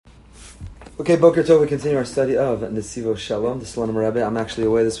Okay, Boker Tov, we continue our study of Nesivo Shalom, the Slonim Rebbe. I'm actually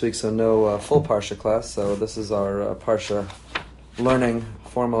away this week, so no full Parsha class, so this is our Parsha learning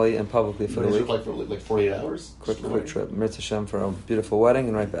formally and publicly for the week. For like 48 hours? Quick trip. Mirz Hashem for a beautiful wedding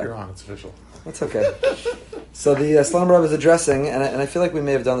and right back. You're on, it's official. That's okay. So the Slonim Rebbe is addressing, and I feel like we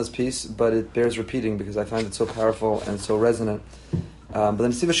may have done this piece, but it bears repeating because I find it so powerful and so resonant. But the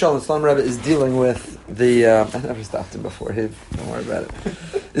Nesivo Shalom, the Slonim Rebbe is dealing with the... I never stopped him before, don't worry about it.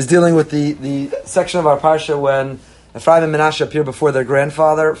 Is dealing with the section of our Parsha when Ephraim and Menashe appear before their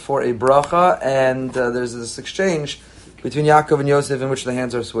grandfather for a bracha, and there's this exchange between Yaakov and Yosef in which the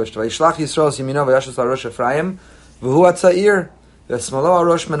hands are switched. Vayishlach Yisrael Yimino v'yashus arosh Ephraim v'hu atzair v'smalo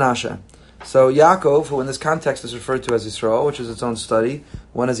arosh Menashe. So Yaakov, who in this context is referred to as Yisrael, which is its own study,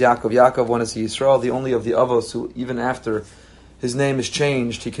 one is Yaakov, one is Yisrael, the only of the Avos who, even after his name is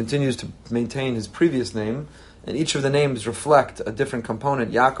changed, he continues to maintain his previous name. And each of the names reflect a different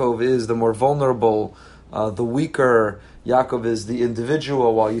component. Yaakov is the more vulnerable, the weaker. Yaakov is the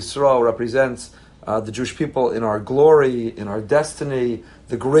individual, while Yisrael represents the Jewish people in our glory, in our destiny,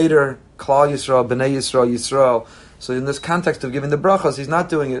 the greater Klal Yisrael, Bnei Yisrael, Yisrael. So in this context of giving the brachas, he's not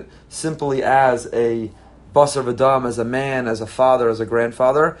doing it simply as a basar v'dam, as a man, as a father, as a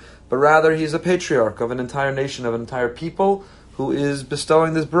grandfather, but rather he's a patriarch of an entire nation, of an entire people, who is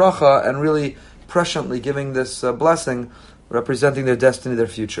bestowing this bracha and really presciently giving this blessing, representing their destiny, their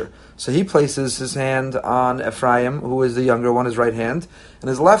future. So he places his hand on Ephraim, who is the younger one, his right hand, and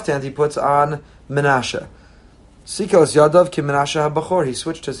his left hand he puts on Menashe. Sikos Yadav ki Menashe ha-Bachor. He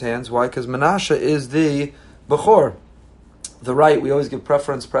switched his hands. Why? Because Menashe is the Bachor. The right, we always give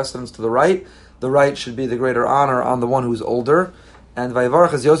precedence to the right. The right should be the greater honor on the one who's older. And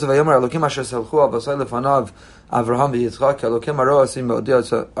Vayivarach es Yosef vayomer Elokim asher selchu al basai lefanav Avraham v'Yitzchak Elokim haro asim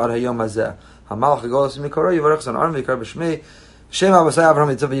me'odiyot ad hayom hazeh. Okay,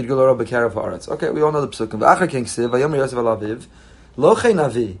 we all know the psukim.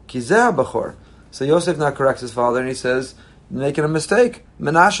 So Yosef now corrects his father and he says, making a mistake.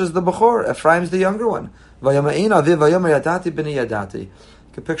 Menashe is the Bechor, Ephraim is the younger one. You can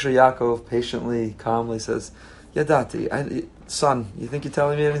picture Yaakov patiently, calmly says, Yadati, son, you think you're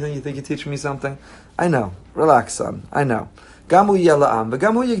telling me anything? You think you're teaching me something? I know. Relax, son. I know. Gamu yela'am,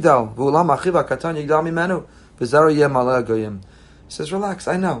 v'gamu yigdal, v'ulam achiv ha'katan yigdal mimenu, v'zaro yeh maleh goyim. He says, relax,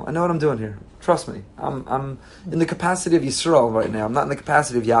 I know what I'm doing here. Trust me. I'm in the capacity of Yisrael right now. I'm not in the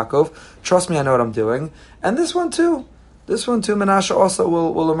capacity of Yaakov. Trust me, I know what I'm doing. And this one too, Menashe also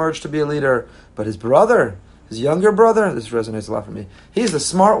will emerge to be a leader. But his brother, his younger brother, this resonates a lot for me. He's the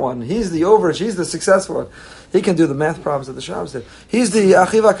smart one. He's the overage. He's the successful one. He can do the math problems that the Shabbos did. He's the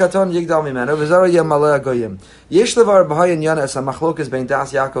Achiva Katon Yigdal Mimenu V'Zara Yeh Maleh Goyim. Yesh Levar B'Hayin Yana Es HaMachlokes Bein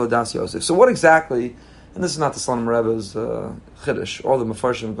Das Yaakov Das Yosef. So what exactly, and this is not the Slonim Rebbe's Chiddush, all the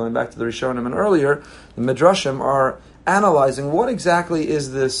Mefarshim, going back to the Rishonim and earlier, the Midrashim are analyzing what exactly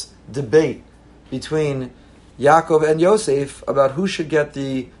is this debate between Yaakov and Yosef about who should get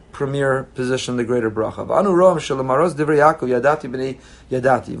the premier position, the greater bracha. Anu roam shalamaros divrei Yaakov yadati b'nei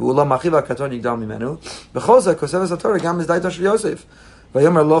yadati v'ulam achiva katon yigdal mimenu b'choza koseves haTorah gam mizdaito shel Yosef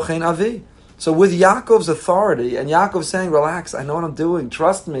v'yomer lo chen avi. So with Yaakov's authority and Yaakov saying, relax, I know what I'm doing,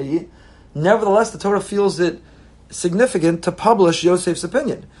 trust me, nevertheless the Torah feels it significant to publish Yosef's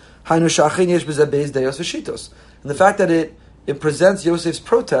opinion. Hainu shachin yesh b'zeh beis deos v'shitos. And the fact that it presents Yosef's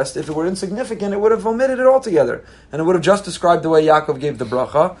protest, if it were insignificant, it would have omitted it altogether. And it would have just described the way Yaakov gave the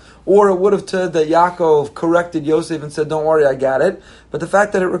bracha, or it would have said that Yaakov corrected Yosef and said, don't worry, I got it. But the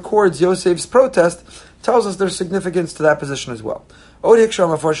fact that it records Yosef's protest tells us there's significance to that position as well. He's referring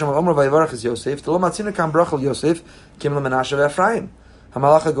to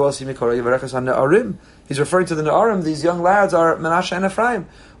the Ne'arim, these young lads are Menashe and Ephraim.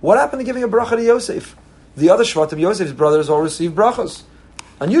 What happened to giving a bracha to Yosef? The other Shvatim, Yosef's brothers, all received brachas.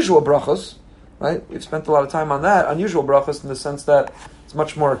 Unusual brachas, right? We've spent a lot of time on that. Unusual brachas in the sense that it's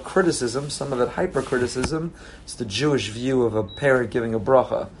much more criticism, some of it hyper-criticism. It's the Jewish view of a parent giving a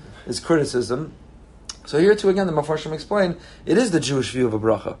bracha, is criticism. So here too, again, the Mefarshim explain, it is the Jewish view of a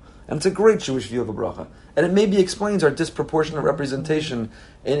bracha. And it's a great Jewish view of a bracha. And it maybe explains our disproportionate representation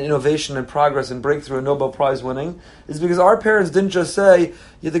in innovation and progress and breakthrough and Nobel Prize winning, is because our parents didn't just say,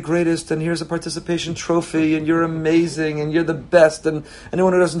 you're the greatest and here's a participation trophy and you're amazing and you're the best and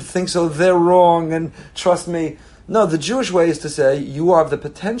anyone who doesn't think so, they're wrong and trust me. No, the Jewish way is to say, you have the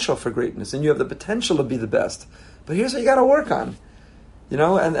potential for greatness and you have the potential to be the best. But here's what you got to work on. You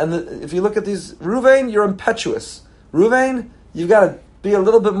know, if you look at these, Ruvain, you're impetuous. Ruvain, you've got to be a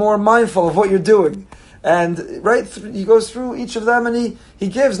little bit more mindful of what you're doing. And he goes through each of them, and he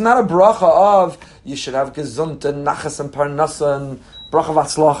gives not a bracha of you should have gesund and nachas and parnasa and bracha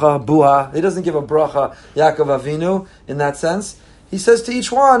vatzlacha, buha. He doesn't give a bracha Yaakov Avinu in that sense. He says to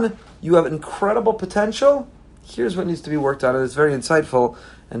each one, you have incredible potential. Here's what needs to be worked on. And it's very insightful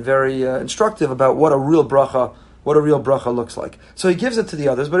and very instructive about what a real bracha looks like. So he gives it to the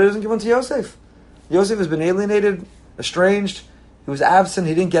others, but he doesn't give one to Yosef. Yosef has been alienated, estranged. He was absent.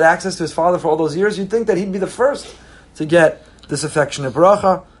 He didn't get access to his father for all those years. You'd think that he'd be the first to get this affectionate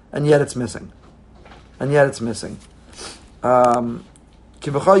bracha, and yet it's missing. Ramban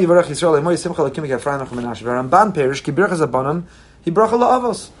perish ki birchas abanim hi bracha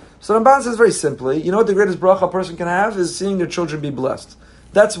la'avos. So Ramban says very simply, you know what the greatest bracha a person can have is seeing their children be blessed.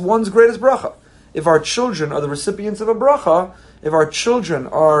 That's one's greatest bracha. If our children are the recipients of a bracha, if our children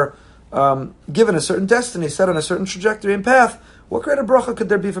are given a certain destiny, set on a certain trajectory and path, what greater bracha could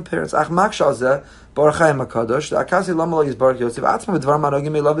there be for parents?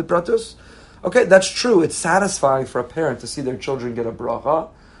 Okay, that's true. It's satisfying for a parent to see their children get a bracha,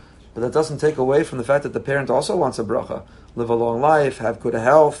 but that doesn't take away from the fact that the parent also wants a bracha. Live a long life, have good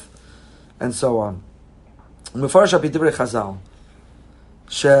health, and so on.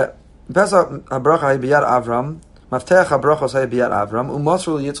 Mafteach habrachos hay biyad Avram,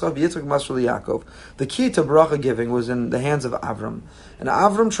 u'masru liYitzchak, v'Yitzchak masru liYaakov. The key to bracha giving was in the hands of Avram, and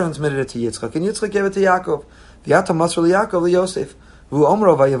Avram transmitted it to Yitzchak, and Yitzchak gave it to Yaakov. V'yata masru liYaakov liYosef,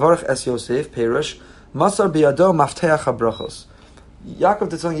 v'omro vayevarach es Yosef perish masar biyado mafteach habrachos. Yaakov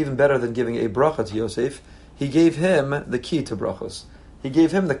did something even better than giving a bracha to Yosef. He gave him the key to brachos. He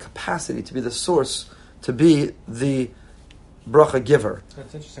gave him the capacity to be the source, to be the bracha giver.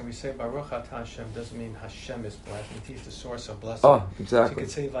 That's interesting. We say Baruch Atah Hashem doesn't mean Hashem is blessed. It means He's the source of blessing. Oh, exactly.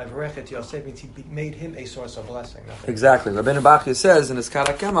 So you could say Vayvarech Yosef means He made him a source of blessing. Exactly. Rabbeinu Bachya says in his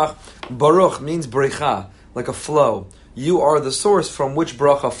Kara Kemach, Baruch means brecha, like a flow. You are the source from which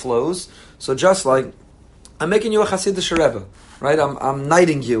bracha flows. So just like I'm making you a Hasidic Rebbe, right? I'm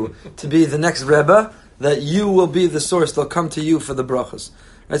knighting you to be the next Rebbe, that you will be the source. They'll come to you for the brachas.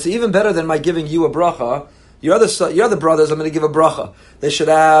 Right? So even better than my giving you a bracha, your other brothers, I'm going to give a bracha. They should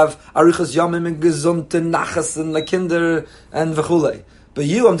have arichas yamim and gesund and nachas and the kinder and v'chulei. But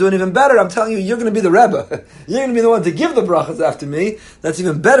you, I'm doing even better. I'm telling you, you're going to be the Rebbe. You're going to be the one to give the brachas after me. That's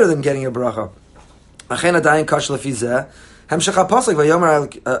even better than getting a bracha. Achen adayin kash lefi zeh. Hemshech hapasuk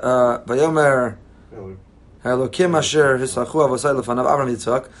vayomer Elokim asher hisachu avosai lefanav Avram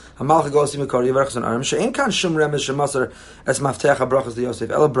Yitzchak hamalach gosim mikor yivarachas an arim she'en kan shum remes shemasar es mafteach habrachas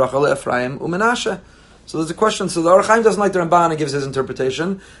liyosef ela bracha leEphraim u'Menashe. So there's a question. So the Orach Chaim doesn't like the Ramban and gives his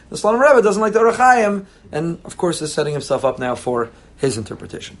interpretation. The Slonim Rebbe doesn't like the Orach Chaim, and of course is setting himself up now for his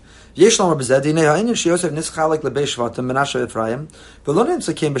interpretation. Yesh lomar b'zeh dinei ha'inyan sheyosef nischalek lebei shvatim Menashe Ephraim v'lo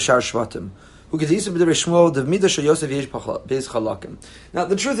nimtzakim b'shar shvatim. Now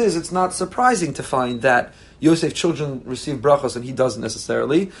the truth is, it's not surprising to find that Yosef's children receive brachos and he doesn't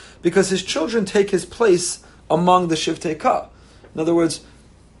necessarily, because his children take his place among the Shiftei Ka. In other words,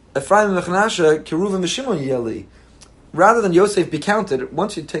 Ephraim and Menashe, Kiruv and Shimon Yeli. Rather than Yosef be counted,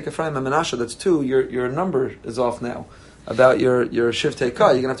 once you take Ephraim and Menashe, that's two, your number is off now. About your Shiftei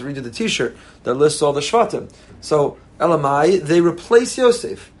Ka, you're going to have to redo the t-shirt that lists all the Shvatim. So, Elamai, they replace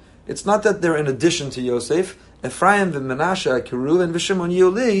Yosef. It's not that they're in addition to Yosef. Ephraim and Menashe, Kiruv and Shimon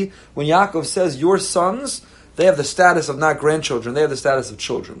Yeli, when Yaakov says your sons, they have the status of not grandchildren, they have the status of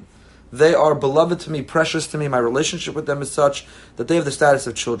children. They are beloved to me, precious to me. My relationship with them is such that they have the status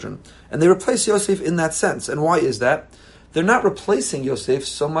of children. And they replace Yosef in that sense. And why is that? They're not replacing Yosef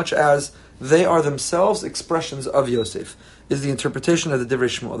so much as they are themselves expressions of Yosef, is the interpretation of the Divrei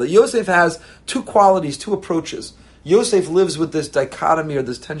Shmuel. That Yosef has two qualities, two approaches. Yosef lives with this dichotomy or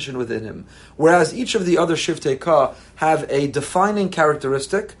this tension within him. Whereas each of the other Shiftei Ka have a defining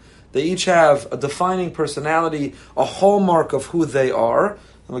characteristic. They each have a defining personality, a hallmark of who they are.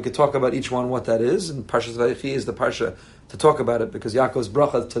 And we could talk about each one, what that is. And Parshas Vayechi is the parsha to talk about it, because Yaakov's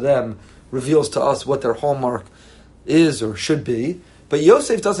bracha to them reveals to us what their hallmark is or should be. But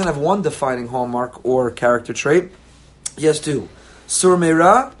Yosef doesn't have one defining hallmark or character trait. He has two. Sur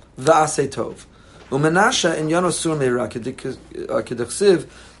Meira v'asei tov. Umenashe in Yono Sur Meira k'dechsiv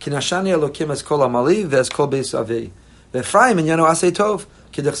kinashani Elokim es kol amali ve'es kol beis avei. Ve'Ephraim in Yono asei tov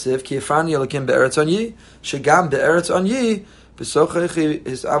k'dechsiv ki Ephraim Elokim be'eretz onyi shegam be'eretz onyi. So says the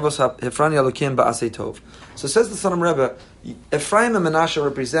Slonim Rebbe, Ephraim and Menashe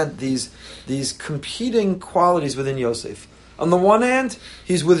represent these competing qualities within Yosef. On the one hand,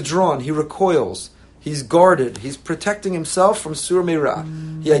 he's withdrawn, he recoils, he's guarded, he's protecting himself from Sur Meira.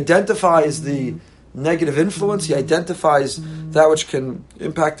 He identifies the negative influence, he identifies that which can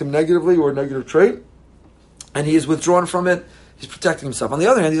impact him negatively or a negative trait, and he is withdrawn from it, he's protecting himself. On the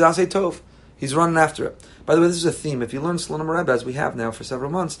other hand, he's Asei Tov. He's running after it. By the way, this is a theme. If you learn Slonim Rebbe, as we have now for several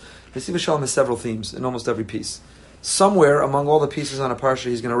months, Nesiv Shalom has several themes in almost every piece. Somewhere among all the pieces on a parsha,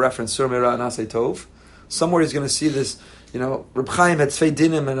 he's going to reference Sur Meira and Asay Tov. Somewhere he's going to see this, Reb Chaim had Tzvei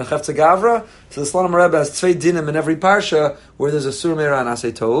Dinim and a Chefetz Gavra, so the Slonim Rebbe has Tzvei Dinim in every parsha where there's a Sur Meira and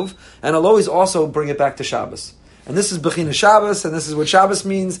Asay Tov, and he'll always also bring it back to Shabbos. And this is Bechina Shabbos, and this is what Shabbos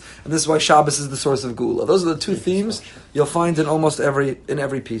means, and this is why Shabbos is the source of Gula. Those are the two themes you'll find in almost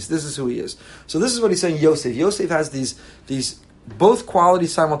every piece. This is who he is. So this is what he's saying, Yosef. Yosef has these both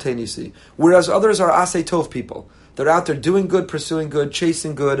qualities simultaneously, whereas others are Asay Tov people. They're out there doing good, pursuing good,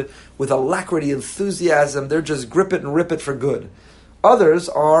 chasing good, with alacrity, enthusiasm. They're just grip it and rip it for good. Others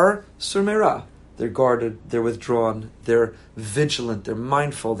are Sur Meira. They're guarded, they're withdrawn, they're vigilant, they're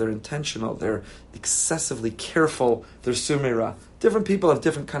mindful, they're intentional, they're excessively careful, they're Sur Meira. Different people have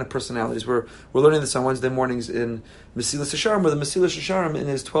different kind of personalities. We're learning this on Wednesday mornings in Mesilas Yesharim, where the Mesilas Yesharim, in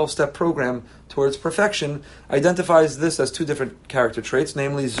his 12-step program towards perfection, identifies this as two different character traits,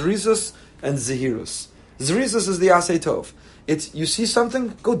 namely Zrizus and Zehirus. Zrizus is the Asay Tov. It's, you see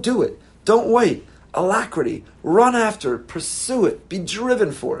something, go do it. Don't wait. Alacrity. Run after it. Pursue it. Be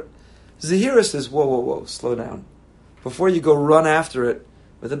driven for it. Zehira says, whoa, slow down. Before you go run after it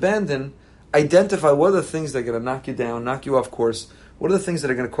with abandon, identify what are the things that are going to knock you down, knock you off course. What are the things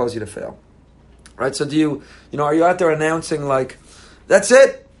that are going to cause you to fail? Right? So are you out there announcing like, that's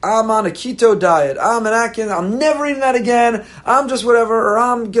it, I'm on a keto diet, I'm an Atkins, I'm never eating that again, I'm just whatever, or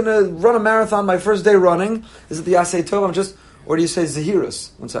I'm going to run a marathon my first day running. Is it the Asay Tov? Or do you say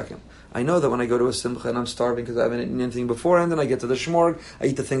Zehirus? 1 second. I know that when I go to a simcha and I'm starving because I haven't eaten anything beforehand, and I get to the shmorg, I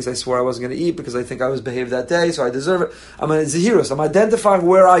eat the things I swore I wasn't going to eat because I think I was behaved that day, so I deserve it. I'm a zehirus. I'm identifying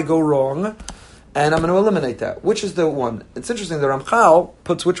where I go wrong, and I'm going to eliminate that. Which is the one? It's interesting, the Ramchal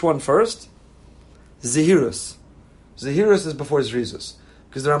puts which one first? Zehirus. Zehirus is before Zrizus.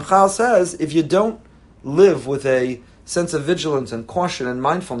 Because the Ramchal says, if you don't live with a sense of vigilance and caution and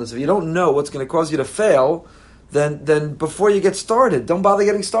mindfulness, if you don't know what's going to cause you to fail, then before you get started, don't bother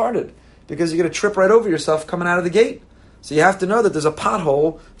getting started. Because you're going to trip right over yourself coming out of the gate. So you have to know that there's a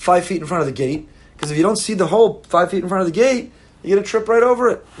pothole 5 feet in front of the gate. Because if you don't see the hole 5 feet in front of the gate, you're going to trip right over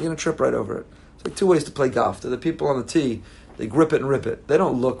it. It's like 2 ways to play golf. The people on the tee, they grip it and rip it. They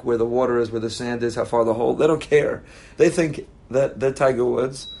don't look where the water is, where the sand is, how far the hole. They don't care. They think that they're Tiger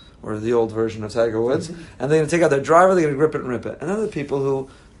Woods, or the old version of Tiger Woods, and they're going to take out their driver, they're going to grip it and rip it. And then the people who,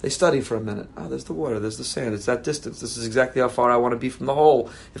 they study for a minute. Oh, there's the water, there's the sand, it's that distance. This is exactly how far I want to be from the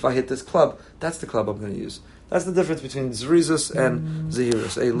hole. If I hit this club, that's the club I'm going to use. That's the difference between Zrizus and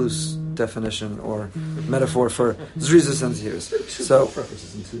Zehirus, a loose definition or metaphor for Zrizus and Zehirus. So,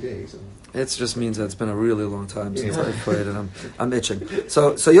 prefaces in 2 days. it just means that it's been a really long time since I've played, and I'm itching.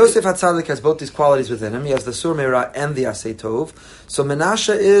 So Yosef HaTzadik has both these qualities within him. He has the Sur Meira and the Asay Tov. So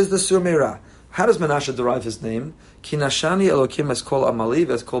Menashe is the Sur Meira. How does Menashe derive his name? Ki Nashani Elokim Eskol Amali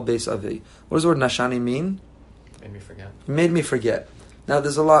Eskol Beis Avi. What does the word Nashani mean? Made me forget. He made me forget. Now,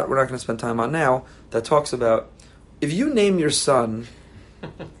 there's a lot we're not going to spend time on now that talks about, if you name your son,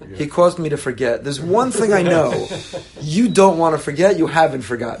 he caused me to forget. There's one thing I know. You don't want to forget, you haven't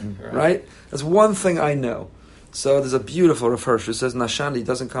forgotten, right? That's one thing I know. So there's a beautiful reference who says Nashani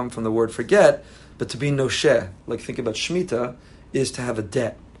doesn't come from the word forget, but to be nosheh, like think about Shemitah, is to have a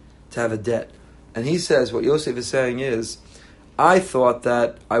debt. And he says, what Yosef is saying is, I thought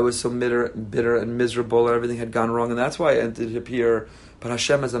that I was so bitter and miserable and everything had gone wrong, and that's why I ended up here. But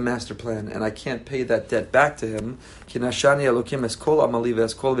Hashem has a master plan, and I can't pay that debt back to Him.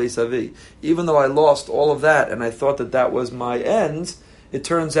 Even though I lost all of that, and I thought that was my end, it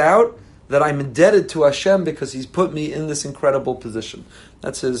turns out that I'm indebted to Hashem because He's put me in this incredible position.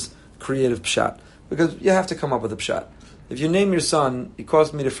 That's his creative pshat. Because you have to come up with a pshat. If you name your son, he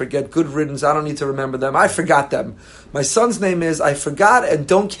caused me to forget, good riddance, I don't need to remember them, I forgot them. My son's name is, I forgot and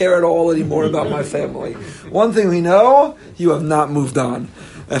don't care at all anymore about my family. One thing we know, you have not moved on.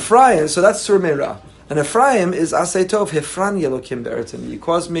 Ephraim, so that's Sur Meira. And Ephraim is Asay Tov, Hefrani Elokim Be'eretim. You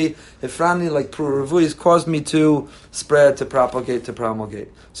caused me, Hefrani, like Pru he's caused me to spread, to propagate, to promulgate.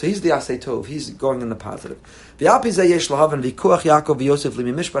 So he's the Asay Tov, he's going in the positive.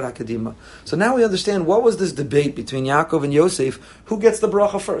 So now we understand what was this debate between Yaakov and Yosef, who gets the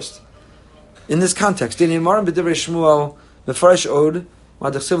bracha first. In this context, so Yaakov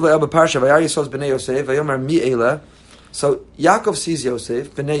sees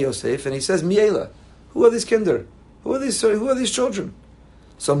Yosef, Bnei Yosef, and he says, Mi-Ela. Who are these kinder? Who are these children?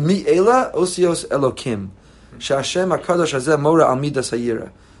 So Mi-Ela Osios Elokim. Shashem HaKadosh Hazeh Mora Al Midas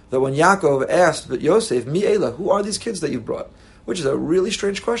Hayira. That when Yaakov asked Yosef, Mi-Ela, who are these kids that you brought? which is a really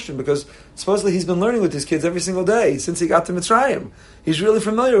strange question because supposedly he's been learning with these kids every single day since he got to Mitzrayim. He's really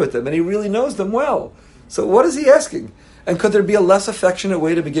familiar with them and he really knows them well. So what is he asking? And could there be a less affectionate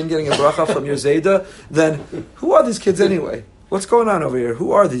way to begin getting a bracha from your Zayda than, who are these kids anyway? What's going on over here?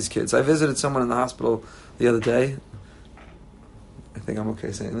 Who are these kids? I visited someone in the hospital the other day. I think I'm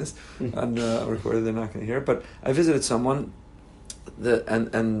okay saying this on recorded. They're not going to hear it. But I visited someone,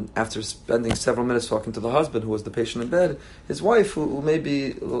 and after spending several minutes talking to the husband, who was the patient in bed, his wife, who may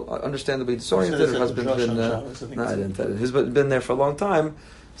be understandably disoriented, her husband's been... no, I didn't. He's been there for a long time.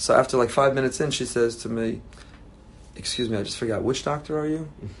 So after like 5 minutes in, she says to me, "Excuse me, I just forgot. Which doctor are you?"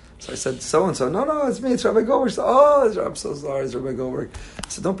 So I said, "So-and-so." "No, it's me. It's Rabbi Goldberg." So, I'm so sorry. It's Rabbi Goldberg. I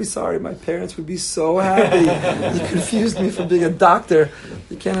said, "Don't be sorry. My parents would be so happy. You confused me from being a doctor.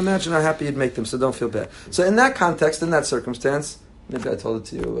 You can't imagine how happy you'd make them, so don't feel bad." So in that context, in that circumstance, maybe I told it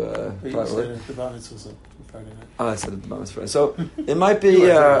to you privately. I said it to Bar Mitzvah. So it might be,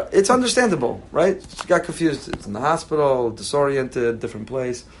 it's understandable, right? She got confused. It's in the hospital, disoriented, different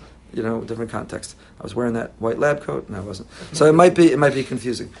place. Different context. I was wearing that white lab coat, and I wasn't. So it might be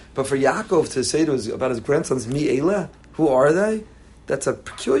confusing. But for Yaakov to say about his grandsons, Mi Eila, who are they? That's a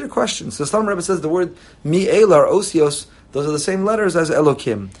peculiar question. So Shlom Rebbe says the word Mi Eila or Osios, those are the same letters as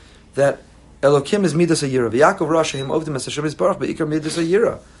Elokim. That Elokim is Midas Ayira. Yaakov Rosh Hashem Ovdim as Hashem Yisbarach, but Ikar Midas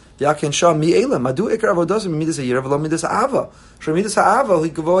Ayira. Yaakov Shah Mi Eila, Madu Ikar Avodazim Midas Ayira, V'lo Midas Ava. Shra Midas Ava,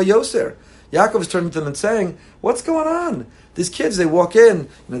 Hikavo Yoser. Yaakov is turning to them and saying, "What's going on? These kids, they walk in,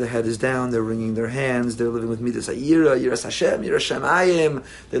 their head is down, they're wringing their hands, they're living with Midas Ayira, Yiras Hashem, Yiras Shemayim.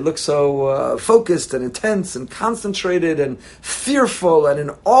 They look so focused and intense and concentrated and fearful and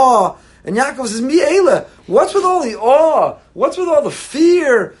in awe." And Yaakov says, "Mi Eila, what's with all the awe? What's with all the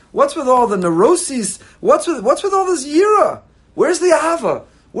fear? What's with all the neuroses? What's with all this Yira? Where's the Ava?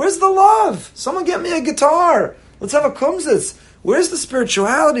 Where's the love? Someone get me a guitar. Let's have a kumzitz. Where's the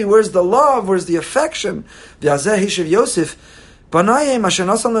spirituality? Where's the love? Where's the affection?" V'azeh hishav Yosef, Banayim asher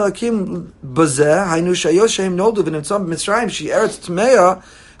nasam le'elakim bazeh, hainu shayoshem noldu v'nimtzam b'Mitzrayim, she eretz tmeya,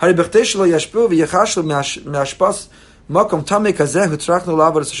 hari b'chtei shelo yashpu v'yachashlu me'ashpas makom tamei kazeh, hutzrachnu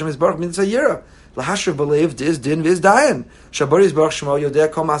la'avad Hashem Yisbarach mitzvah yira. Lahashriv b'leiv diz din viz dayan. Shabari Yisbarach shmo yodeh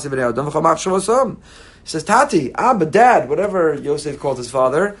kol ma'aseh b'nei adam v'chol ma'achshav osam. He says, "Tati, Abba, Dad," whatever Yosef called his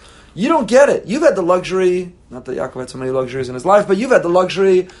father, you don't get it. You've had the luxury, not that Yaakov had so many luxuries in his life, but you've had the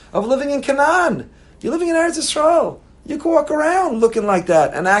luxury of living in Canaan. You're living in Eretz Yisrael. You can walk around looking like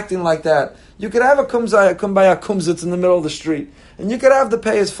that and acting like that. You could have a kumbaya kumzitz in the middle of the street. And you could have the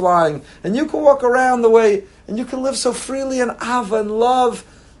payas flying. And you can walk around the way, and you can live so freely in Ava and love.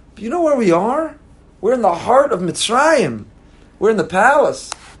 But you know where we are? We're in the heart of Mitzrayim. We're in the palace.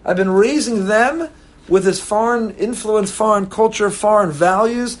 I've been raising them with this foreign influence, foreign culture, foreign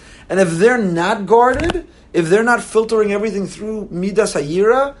values, and if they're not guarded, if they're not filtering everything through Midas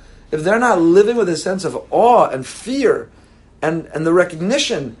Hayira, if they're not living with a sense of awe and fear, and the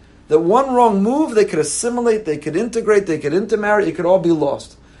recognition that one wrong move, they could assimilate, they could integrate, they could intermarry, it could all be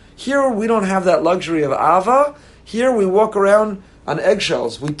lost. Here we don't have that luxury of Ava. Here we walk around on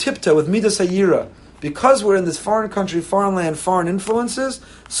eggshells. We tiptoe with Midas Hayira. Because we're in this foreign country, foreign land, foreign influences,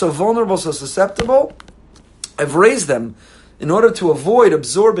 so vulnerable, so susceptible, I've raised them in order to avoid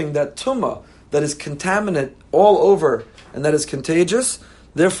absorbing that tumah that is contaminant all over and that is contagious.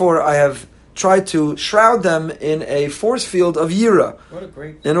 Therefore, I have tried to shroud them in a force field of yira. What a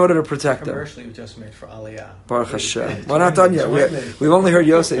great in order to protect them. Commercial you just made for Aliyah. Baruch Hashem. We're not done yet. We've only heard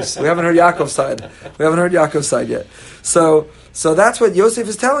Yosef's. We haven't heard Yaakov's side. We haven't heard Yaakov's side yet. So that's what Yosef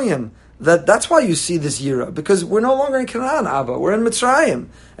is telling him. That's why you see this yira, because we're no longer in Canaan, Abba. We're in Mitzrayim.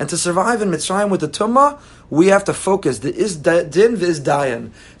 And to survive in Mitzrayim with the Tumah, we have to focus. The din viz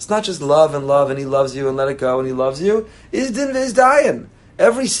dayan. It's not just love, and he loves you, and let it go, and he loves you. Is din viz dayan.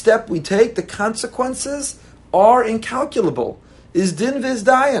 Every step we take, the consequences are incalculable. Is din viz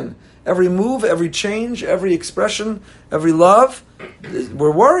dayan. Every move, every change, every expression, every love, we're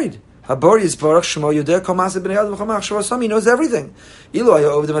worried. He knows everything.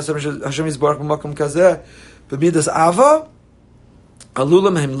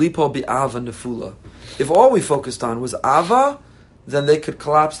 If all we focused on was Ava, then they could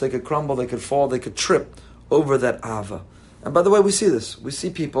collapse, they could crumble, they could fall, they could trip over that Ava. And by the way, we see this. We see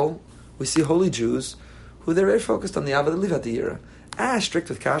people, we see holy Jews, who they're very focused on the Ava, they leave out the Yira. Strict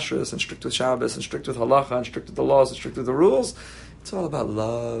with Kashrus, and strict with Shabbos, and strict with Halacha, and strict with the laws, and strict with the rules. It's all about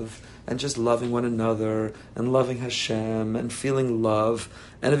love, and just loving one another, and loving Hashem, and feeling love.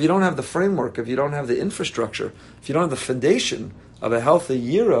 And if you don't have the framework, if you don't have the infrastructure, if you don't have the foundation of a healthy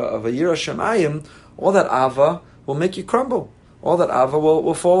Yira, of a Yira Shemayim, all that Ava will make you crumble. All that Ava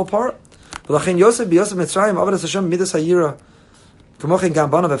will fall apart.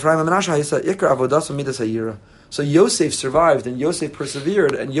 So Yosef survived, and Yosef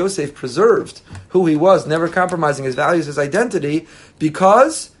persevered, and Yosef preserved who he was, never compromising his values, his identity,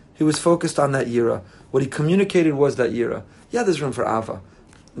 because he was focused on that yira. What he communicated was that yira. Yeah, there's room for ava.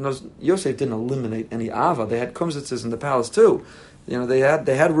 Yosef didn't eliminate any ava. They had kumsitzes in the palace too. They had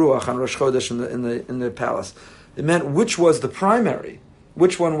ruach on Rosh Chodesh in the palace. It meant which was the primary,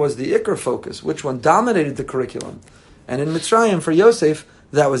 which one was the ikar focus, which one dominated the curriculum. And in Mitzrayim, for Yosef,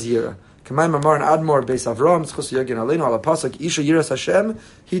 that was yira. Kamay Mamar and Admor Beis Avram Tzchus Yagin Aleinu Ala Pasuk Isha Yiras Hashem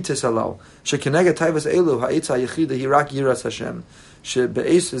Hi Tisalo Shekeneged Taivos Elu Ha'etza Yechida Hirak Yiras Hashem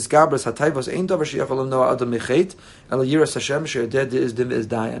Shebeis Is Gabras HaTaivos Ein Davar Sheyachol Noah Adam Mechet Ela Yiras Hashem She'eded Is Dim Is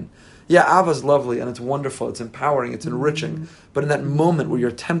Dayan. Yeah, Ava's lovely and it's wonderful, it's empowering, it's enriching. But in that moment where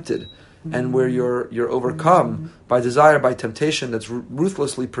you're tempted and where you're overcome by desire, by temptation that's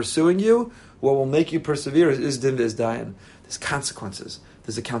ruthlessly pursuing you, what will make you persevere is Dim Is Dayan. There's consequences.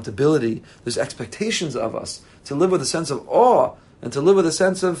 There's accountability, there's expectations of us to live with a sense of awe and to live with a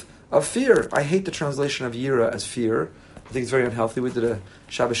sense of fear. I hate the translation of yira as fear. I think it's very unhealthy. We did a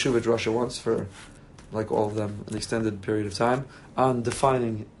Shabbos Shuvah drasha once for, like all of them, an extended period of time, on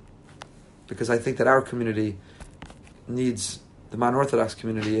defining, because I think that our community needs, the non-Orthodox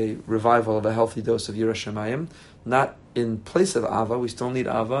community, a revival of a healthy dose of yira shemayim, not in place of ava. We still need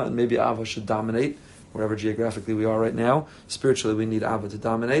ava, and maybe ava should dominate wherever geographically we are right now. Spiritually, we need Ava to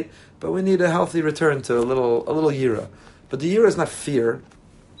dominate, but we need a healthy return to a little yira. But the yira is not fear.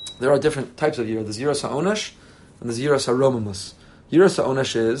 There are different types of yira. There's yiras ha'onesh, and there's yiras ha'romamus. Yiras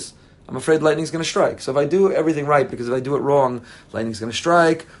ha'onesh is, I'm afraid lightning's going to strike. So if I do everything right, because if I do it wrong, lightning's going to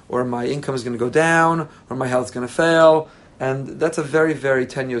strike, or my income is going to go down, or my health's going to fail, and that's a very, very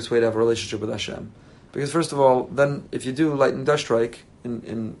tenuous way to have a relationship with Hashem. Because first of all, then if you do lightning does strike,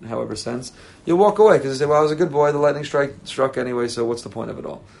 in however sense, you'll walk away because you say, well, I was a good boy, the lightning struck anyway, so what's the point of it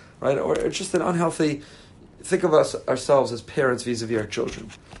all? Right? Or it's just an unhealthy, think of ourselves as parents vis-a-vis our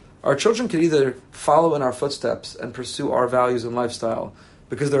children. Our children can either follow in our footsteps and pursue our values and lifestyle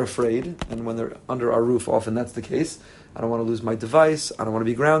because they're afraid, and when they're under our roof, often that's the case. I don't want to lose my device, I don't want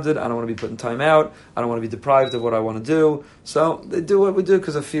to be grounded, I don't want to be put in time out, I don't want to be deprived of what I want to do. So they do what we do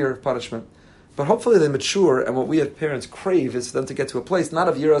because of fear of punishment. But hopefully they mature, and what we as parents crave is for them to get to a place, not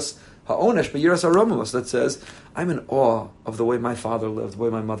of yiras ha'onesh, but yiras ha'romamus, that says, I'm in awe of the way my father lived, the way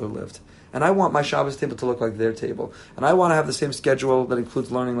my mother lived. And I want my Shabbos table to look like their table. And I want to have the same schedule that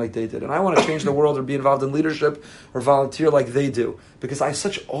includes learning like they did. And I want to change the world or be involved in leadership or volunteer like they do. Because I have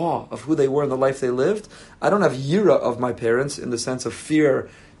such awe of who they were and the life they lived. I don't have yira of my parents in the sense of fear.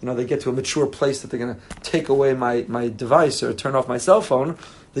 They get to a mature place that they're going to take away my device or turn off my cell phone.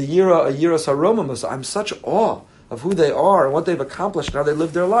 The yiras haromamus, I'm such awe of who they are and what they've accomplished and how they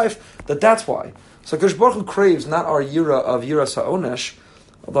live their life, that's why. So Kadosh Baruch Hu craves not our yira of yiras ha'onesh,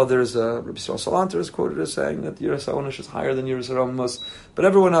 although there's Rabbi Yisrael Salanter is quoted as saying that yiras ha'onesh is higher than yiras haromamus, but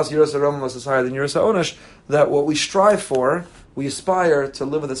everyone else, yiras haromamus is higher than yiras ha'onesh, that what we strive for, we aspire to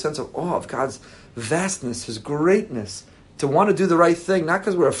live with a sense of awe of God's vastness, His greatness, to want to do the right thing, not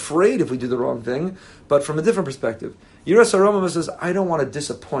because we're afraid if we do the wrong thing, but from a different perspective. Yiras haromamus says, I don't want to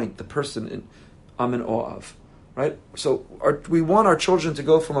disappoint the person I'm in awe of. Right? So we want our children to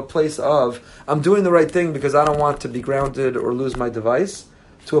go from a place of, I'm doing the right thing because I don't want to be grounded or lose my device,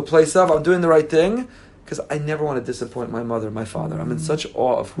 to a place of, I'm doing the right thing because I never want to disappoint my mother, my father. I'm in such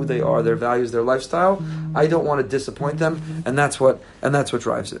awe of who they are, their values, their lifestyle. I don't want to disappoint them, and that's what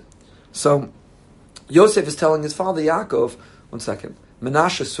drives it. So Yosef is telling his father Yaakov, one second,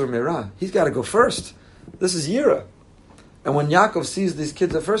 Menashe Sur Merah, he's got to go first. This is Yira. And when Yaakov sees these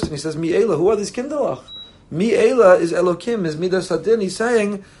kids at first, and he says, Mi Eila, who are these kindalach? Mi Eila is Elokim, is Midas Hadin. He's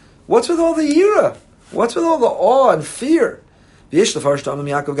saying, what's with all the Yira? What's with all the awe and fear? Yaakov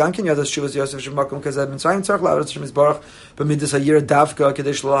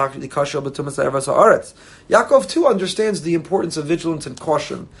too understands the importance of vigilance and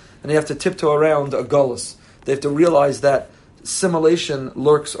caution, and they have to tiptoe around a gullus. They have to realize that assimilation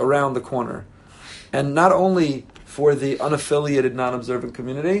lurks around the corner, and not only for the unaffiliated, non-observant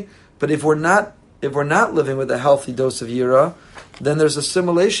community, but if we're not living with a healthy dose of yira, then there's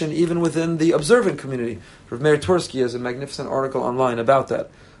assimilation even within the observant community. Rav Meir Tursky has a magnificent article online about that,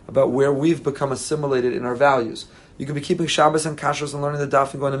 about where we've become assimilated in our values. You could be keeping Shabbos and Kashrus and learning the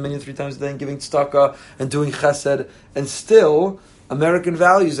daf and going a minyan 3 times a day and giving tzedakah and doing chesed, and still American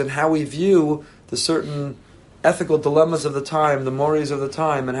values and how we view the certain ethical dilemmas of the time, the mores of the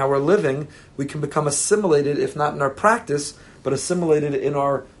time, and how we're living, we can become assimilated, if not in our practice, but assimilated in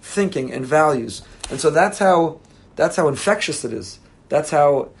our thinking and values. And so that's how infectious it is. That's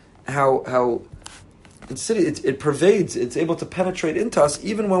how it pervades. It's able to penetrate into us,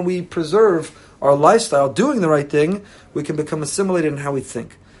 even when we preserve our lifestyle, doing the right thing. We can become assimilated in how we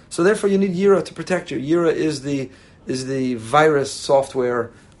think. So therefore, you need yira to protect you. Yira is the virus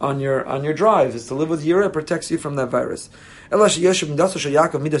software on your drive. Is to live with yira. It protects you from that virus.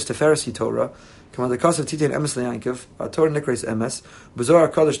 Come on, the cost of Titain Emes Leyankov, Torah Nikres Emes, Bezor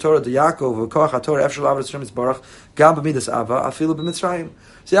Kadosh Torah de Yaakov, Koach Torah Efshel Avos Shem Yisbarach, Gam B'midas Ava, Afilu B'Mitzrayim.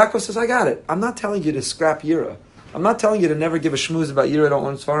 So Yaakov says, I got it. I'm not telling you to scrap Yira. I'm not telling you to never give a shmooze about Yira, don't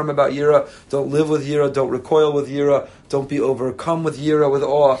learn Svarim about Yira, don't live with Yira, don't recoil with Yira, don't be overcome with Yira, with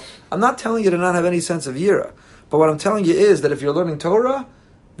awe. I'm not telling you to not have any sense of Yira. But what I'm telling you is that if you're learning Torah,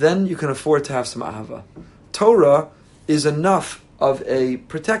 then you can afford to have some Ahava. Torah is enough of a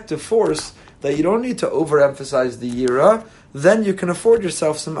protective force that you don't need to overemphasize the yira, then you can afford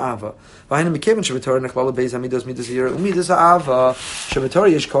yourself some ava. The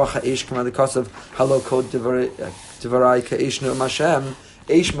cost of hello code divarai ka'esh nu Hashem.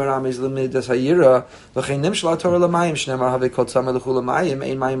 Eish meram is limidas hayira. V'chein nimshal Torah l'mayim shneimar have kol tzameh l'chul l'mayim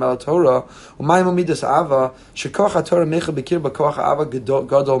ein mayim al Torah u'mayim u'midas ava shekoach Torah mecha b'kir b'koach ava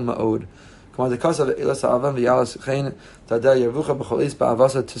gadol ma'od. Come on, the cost of ilas ava v'yalas chein tadel yervucha b'cholis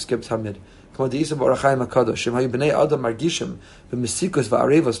ba'avasa tiskib tamid. Come on, the Yisrael B'Orachayim HaKadosh Shem hayu b'nei adam margishim b'misikus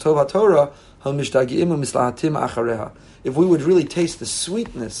v'arevos tov HaTorah hal mishtagiim u'mislahatim achareha. If we would really taste the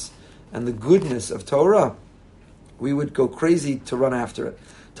sweetness and the goodness of Torah, we would go crazy to run after it.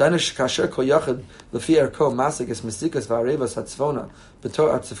 When a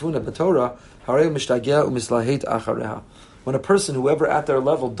person, whoever at their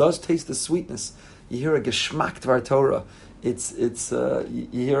level, does taste the sweetness, you hear a geschmack dvar Torah. You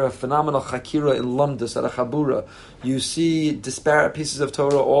hear a phenomenal chakira in Lumdus at a chabura. You see disparate pieces of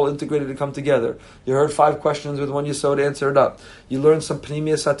Torah all integrated to come together. You heard 5 questions with one yesod answered up. You learned some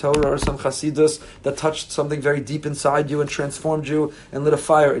pnimius HaTorah or some chasidus that touched something very deep inside you and transformed you and lit a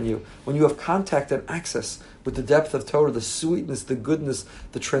fire in you. When you have contact and access with the depth of Torah, the sweetness, the goodness,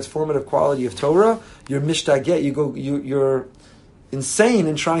 the transformative quality of Torah, you're mishtaget. You're insane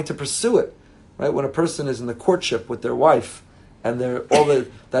in trying to pursue it. Right? When a person is in the courtship with their wife, and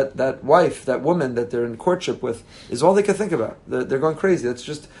that wife, that woman that they're in courtship with, is all they can think about. They're going crazy. They're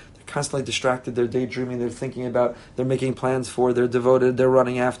constantly distracted. They're daydreaming. They're thinking about. They're making plans for. They're devoted. They're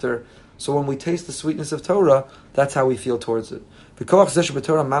running after. So when we taste the sweetness of Torah, that's how we feel towards it.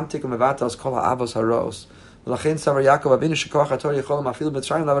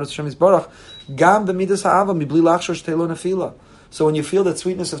 So when you feel that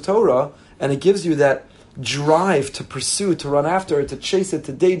sweetness of Torah, and it gives you that drive to pursue, to run after it, to chase it,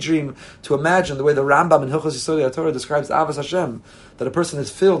 to daydream, to imagine, the way the Rambam in Hilchos Yesodei Torah describes Avos Hashem, that a person is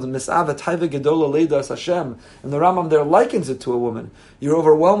filled in Mis'ava Taiva Gedola Leidas Hashem, and the Rambam there likens it to a woman. You're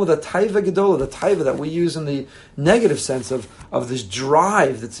overwhelmed with a Taiva Gedola, the Taiva that we use in the negative sense of this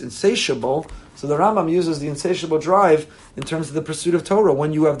drive that's insatiable. So the Rambam uses the insatiable drive in terms of the pursuit of Torah.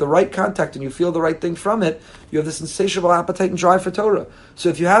 When you have the right contact and you feel the right thing from it, you have this insatiable appetite and drive for Torah. So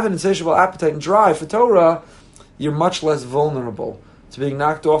if you have an insatiable appetite and drive for Torah, you're much less vulnerable to being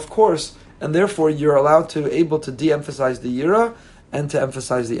knocked off course, and therefore you're able to de-emphasize the yira and to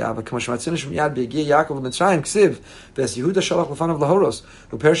emphasize the ava.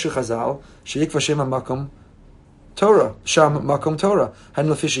 Torah, Sham Makom Torah. Han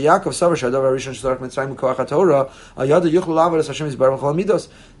Lafisha Yaakov Savar Shadav Rishon Shlarach Mitzrayim Koach Torah. Ayada Yuchlu Lavadas Hashem Yisbarach Chol Midos.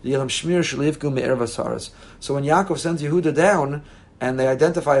 Yelam Shmir Shalivku Me'er Vasaras. So when Yaakov sends Yehuda down, and they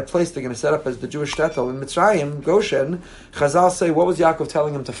identify a place they're going to set up as the Jewish shtetl in Mitzrayim, Goshen, Chazal say, what was Yaakov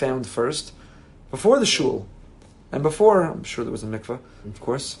telling him to found first? Before the shul, and before, I'm sure there was a mikveh, of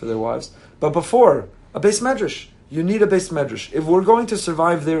course, for their wives, but before, a beis medrash. You need a beis medrash. If we're going to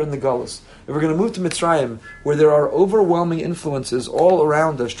survive there in the Gullus, if we're going to move to Mitzrayim, where there are overwhelming influences all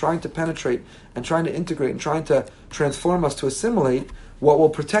around us, trying to penetrate and trying to integrate and trying to transform us, to assimilate, what will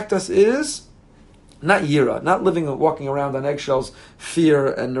protect us is not yira, not walking around on eggshells,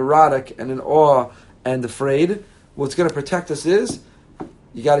 fear and neurotic and in awe and afraid. What's going to protect us is,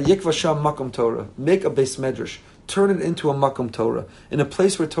 you got to yikva sham makom Torah, make a beis medrash. Turn it into a makom Torah. In a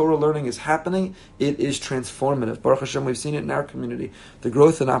place where Torah learning is happening, it is transformative. Baruch Hashem, we've seen it in our community. The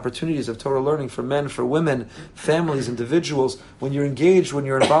growth and opportunities of Torah learning for men, for women, families, individuals. When you're engaged, when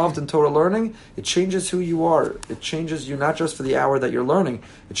you're involved in Torah learning, it changes who you are. It changes you not just for the hour that you're learning.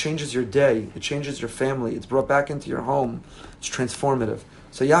 It changes your day. It changes your family. It's brought back into your home. It's transformative.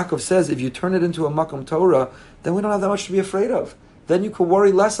 So Yaakov says, if you turn it into a makom Torah, then we don't have that much to be afraid of. Then you could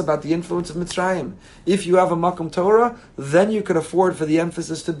worry less about the influence of Mitzrayim. If you have a makom Torah, then you could afford for the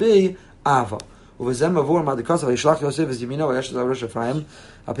emphasis to be Ava. Uvazem Mavur Madikosav Yishlach Yosef is Yemino Yeshes Arush Ephraim.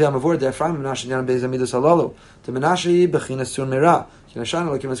 Apia Mavur de Ephraim Menashe Yan Beis Amidus Halalu. To Menashe Bechinas Sun Mira. Kinashan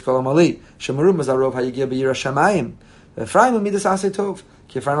Elokim Es Kol Amali. Shemarum Mazarov Hayigia Beira Shamayim. Ephraim Amidus Asay Tov.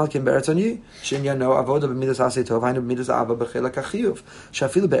 Ki Ephraim Elokim Be'eretz Anyi. Shin Yano Avoda B'Midas Asay Tov. Hainu B'Midas Ava B'Chilak HaChiyuv.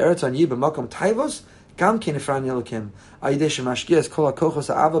 Shafilu Be'eretz Anyi B'Makom Taivos. Gam Kin Ephraim Elokim. Ayidei Shemashgias Kol HaKochos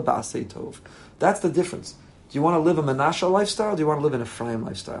Ava B'Asay Tov. That's the difference. Do you want to live a Menashe lifestyle, or do you want to live an Ephraim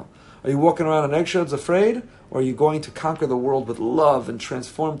lifestyle? Are you walking around on eggshells afraid, or are you going to conquer the world with love and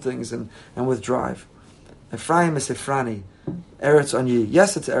transform things and with drive? Ephraim is Hifrani. Eretz Anyi.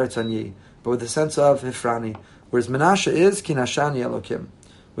 Yes, it's Eretz Anyi, but with the sense of Hifrani. Whereas Menashe is Kinashani Elokim,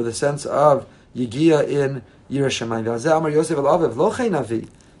 with the sense of Yigia in Yerushalayim. V'azeh Amar Yosef el Aviv, Lo Chei Navi,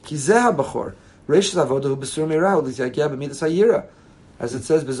 Ki Zeh HaBachor, Reishis Avoda Hu B'Sur Meirah, L'Yigia B'Midas HaYira. As it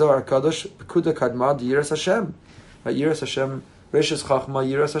says, B'Zohar HaKadosh, Pekuda Kadma Yiras Hashem. Right, Yiras Hashem, Reishis Chachma,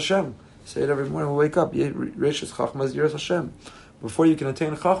 Yiras Hashem. Say it every morning we wake up. Reishis Chachma is Yiras Hashem. Before you can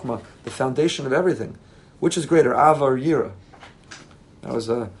attain Chachma, the foundation of everything. Which is greater, Ava or Yira? That was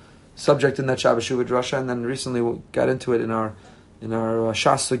a subject in that Shabbos Shuvah Drasha, and then recently we got into it in our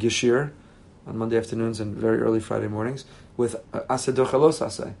Shas Yeshir on Monday afternoons and very early Friday mornings with Aseh Docha Lo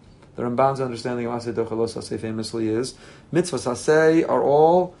Saseh. The Ramban's understanding of Aseh Docha Lo Saseh famously is mitzvahs Aseh are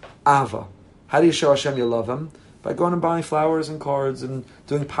all Ava. How do you show Hashem you love Him? By going and buying flowers and cards and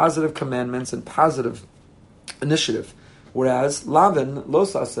doing positive commandments and positive initiative. Whereas Lavin, Lo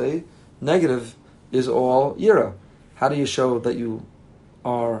Saseh, negative, is all Yira. How do you show that you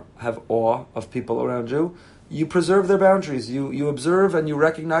have awe of people around you? You preserve their boundaries. You observe and you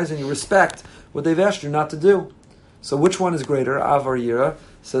recognize and you respect what they've asked you not to do. So which one is greater, Ava or Yira?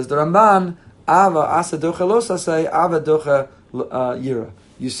 Says the Ramban, Ava Aseh Docha Lo Saseh, Ava Docha Yira.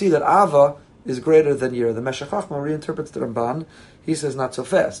 You see that Ava is greater than Yira. The Meshech Chochmah reinterprets the Ramban. He says not so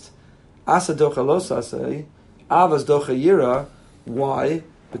fast. Aseh Docha Lo Saseh, Ava's Docha Yira. Why?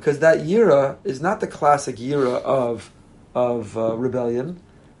 Because that Yira is not the classic Yira of rebellion.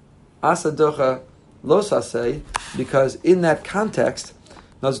 Aseh Docha Lo Saseh, because in that context,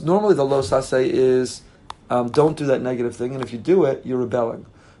 now normally the Lo Saseh is don't do that negative thing, and if you do it, you're rebelling.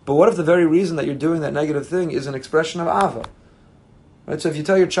 But what if the very reason that you're doing that negative thing is an expression of Ava? Right? So if you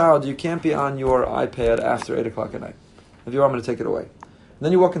tell your child you can't be on your iPad after 8 o'clock at night, if you are, I'm going to take it away. And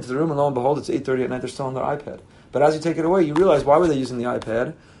then you walk into the room and lo and behold, it's 8:30 at night, they're still on their iPad. But as you take it away, you realize, why were they using the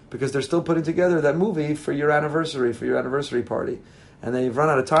iPad? Because they're still putting together that movie for your anniversary party. And they've run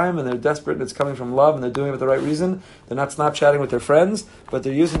out of time, and they're desperate, and it's coming from love, and they're doing it for the right reason. They're not Snapchatting with their friends, but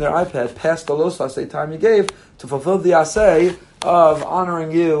they're using their iPad past the Lo Saseh time you gave to fulfill the Aseh of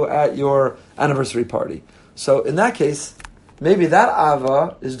honoring you at your anniversary party. So in that case, maybe that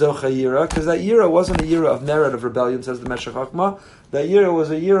Ava is Docha Yira, because that Yira wasn't a Yira of merit, of rebellion, says the Meshech Chochmah. That Yira was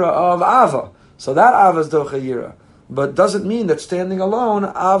a Yira of Ava. So that Ava is Docha Yira. But doesn't mean that standing alone,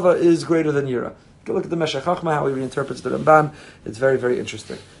 Ava is greater than Yira. Go look at the Meshech Chochmah, how he reinterprets the Ramban. It's very, very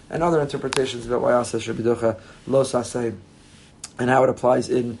interesting. And other interpretations about why Aseh should be Docha Lo Saseh, and how it applies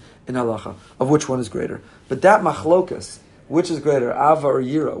in halacha, of which one is greater. But that machlokas, which is greater, Ava or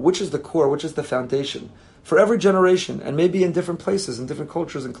Yira, which is the core, which is the foundation, for every generation, and maybe in different places, in different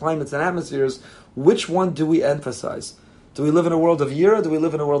cultures and climates and atmospheres, which one do we emphasize? Do we live in a world of Yira? Do we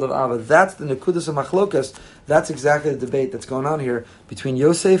live in a world of Ava? That's the Nekudas of Machlokas. That's exactly the debate that's going on here between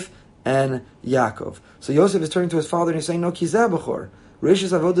Yosef and Yaakov. So Yosef is turning to his father and he's saying, no, Kizeh B'chor.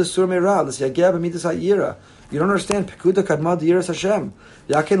 Reishis Avodah Sur Meirah, L'Syageh B'Midas HaYira. You don't understand. Pekuda Kadma Yiras Hashem.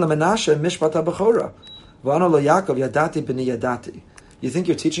 Yakin LaMenashe Mishpat HaBechora. V'ano Lo Yaakov Yadati B'ni Yadati. You think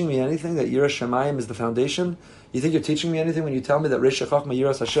you're teaching me anything that Yiras Shamayim is the foundation? You think you're teaching me anything when you tell me that Reishis Chachma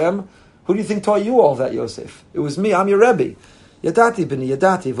Yiras Hashem? Who do you think taught you all that, Yosef? It was me. I'm your Rebbe. Yadati B'ni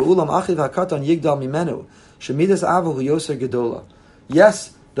Yadati. V'ulam Achiv HaKatan Yigdal Mimenu. Shemidas Ava Hu Yoser Gedola.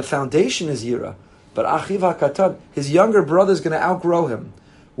 Yes, the foundation is Yira, but Achiv HaKatan, his younger brother is going to outgrow him.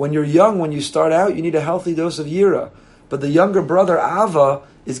 When you're young, when you start out, you need a healthy dose of Yira, but the younger brother Ava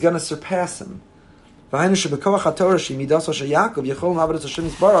is going to surpass him. Ve'ein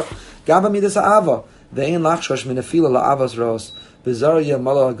lachshosh min afila la'avas ros b'zar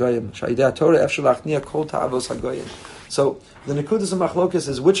yamala hagayim sha'idei Torah efshel lachnia kol ta'avos hagayim. So the Nekudas of Machlokas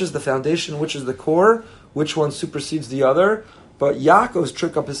is which is the foundation, which is the core, which one supersedes the other. But Yaakov's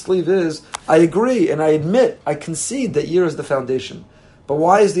trick up his sleeve is, I agree and I admit, I concede that Yira is the foundation. But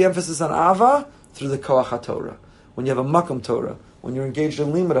why is the emphasis on Ava? Through the Koach HaTorah. When you have a Makam Torah, when you're engaged in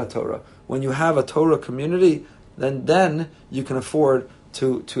Limud HaTorah, when you have a Torah community, then you can afford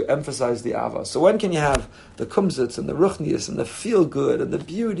to emphasize the Ava. So when can you have the Kumzitz and the Ruchnius and the feel good and the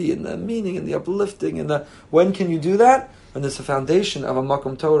beauty and the meaning and the uplifting when can you do that? when there's a foundation of a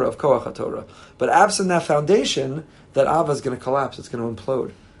makom Torah, of koach HaTorah. But absent that foundation, that ava is going to collapse. It's going to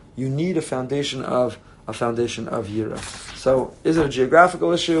implode. You need a foundation of Yira. So, is it a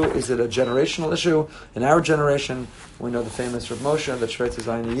geographical issue? Is it a generational issue? In our generation, we know the famous Rav Moshe that Shveitzer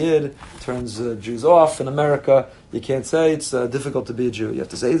Zayin Yid turns Jews off in America. You can't say it's difficult to be a Jew. You have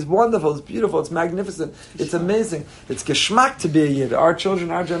to say it's wonderful, it's beautiful, it's magnificent, it's amazing. It's geschmack to be a Yid. Our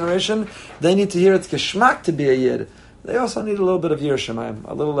children, our generation, they need to hear it's geschmack to be a Yid. They also need a little bit of Yir Shemayim,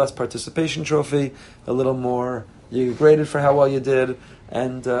 a little less participation trophy, a little more you're graded for how well you did,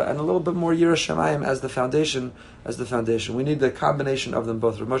 and a little bit more Yira Shemayim as the foundation. We need the combination of them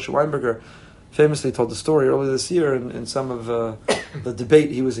both. Rav Moshe Weinberger famously told the story earlier this year in some of the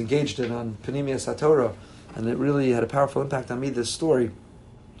debate he was engaged in on Panemius HaTorah, and it really had a powerful impact on me. This story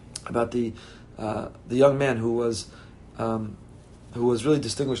about the young man who was really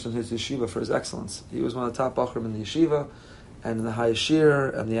distinguished in his yeshiva for his excellence. He was one of the top bachrim in the yeshiva, and in the high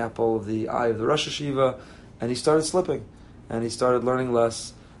yeshir, and the apple of the eye of the Rosh Yeshiva, and he started slipping. And he started learning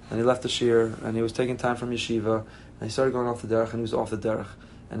less, and he left the shir, and he was taking time from yeshiva, and he started going off the derech, and he was off the derech.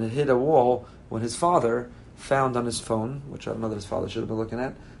 And it hit a wall when his father found on his phone, which I don't know that his father should have been looking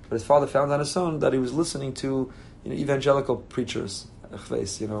at, but his father found on his phone that he was listening to evangelical preachers,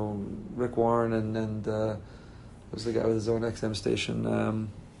 Rick Warren and what was the guy with his own XM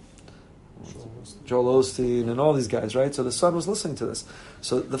station, Joel Osteen and all these guys, right? So the son was listening to this.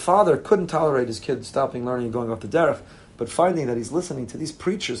 So the father couldn't tolerate his kid stopping learning and going off the derech, but finding that he's listening to these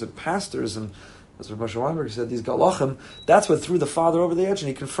preachers and pastors and, as Rav Moshe Weinberg said, these galachim, that's what threw the father over the edge. And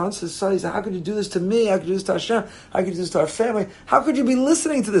he confronts his son. He said, how could you do this to me? How could you do this to Hashem? How could you do this to our family? How could you be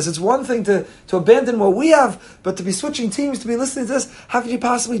listening to this? It's one thing to abandon what we have, but to be switching teams, to be listening to this, how could you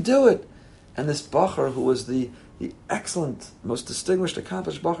possibly do it? And this bacher, who was the excellent, most distinguished,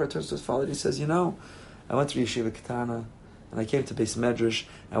 accomplished bacher, turns to his father and he says, I went through Yeshiva Ketana, and I came to Beis Medrash,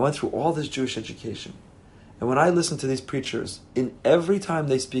 I went through all this Jewish education. And when I listen to these preachers, in every time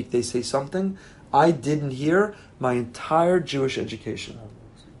they speak, they say something I didn't hear my entire Jewish education.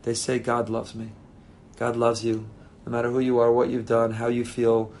 They say, God loves me. God loves you. No matter who you are, what you've done, how you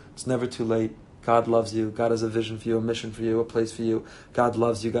feel, it's never too late. God loves you. God has a vision for you, a mission for you, a place for you. God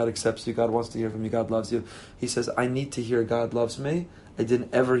loves you. God accepts you. God wants to hear from you. God loves you. He says, I need to hear God loves me. I didn't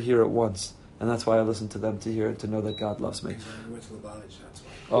ever hear it once. And that's why I listen to them, to hear it, to know that God loves me.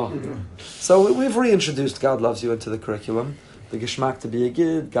 So we've reintroduced God loves you into the curriculum. The geschmack to be a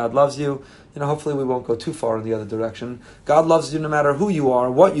Gid, God loves you. Hopefully we won't go too far in the other direction. God loves you no matter who you are,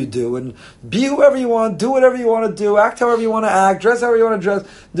 what you do, and be whoever you want, do whatever you want to do, act however you want to act, dress however you want to dress,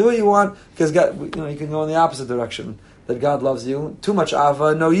 do what you want, because God, you can go in the opposite direction. That God loves you. Too much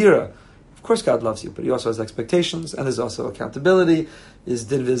ava, no yira. Of course God loves you, but He also has expectations, and there's also accountability. Is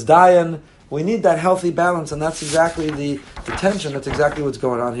din viz dayan. We need that healthy balance, and that's exactly the tension. That's exactly what's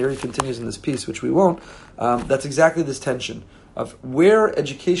going on here. He continues in this piece, which we won't. That's exactly this tension of where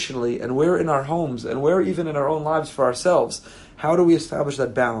educationally and where in our homes and where even in our own lives for ourselves, how do we establish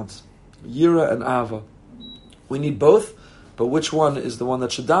that balance? Yira and Ava. We need both, but which one is the one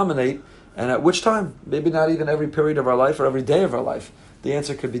that should dominate, and at which time? Maybe not even every period of our life or every day of our life. The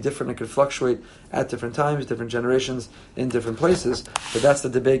answer could be different. It could fluctuate at different times, different generations, in different places. But that's the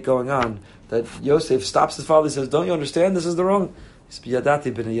debate going on. That Yosef stops his father and says, don't you understand? This is the wrong.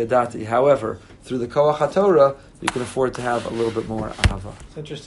 Yadati b'nei yadati. However, through the Koach HaTorah, you can afford to have a little bit more ahava. It's interesting.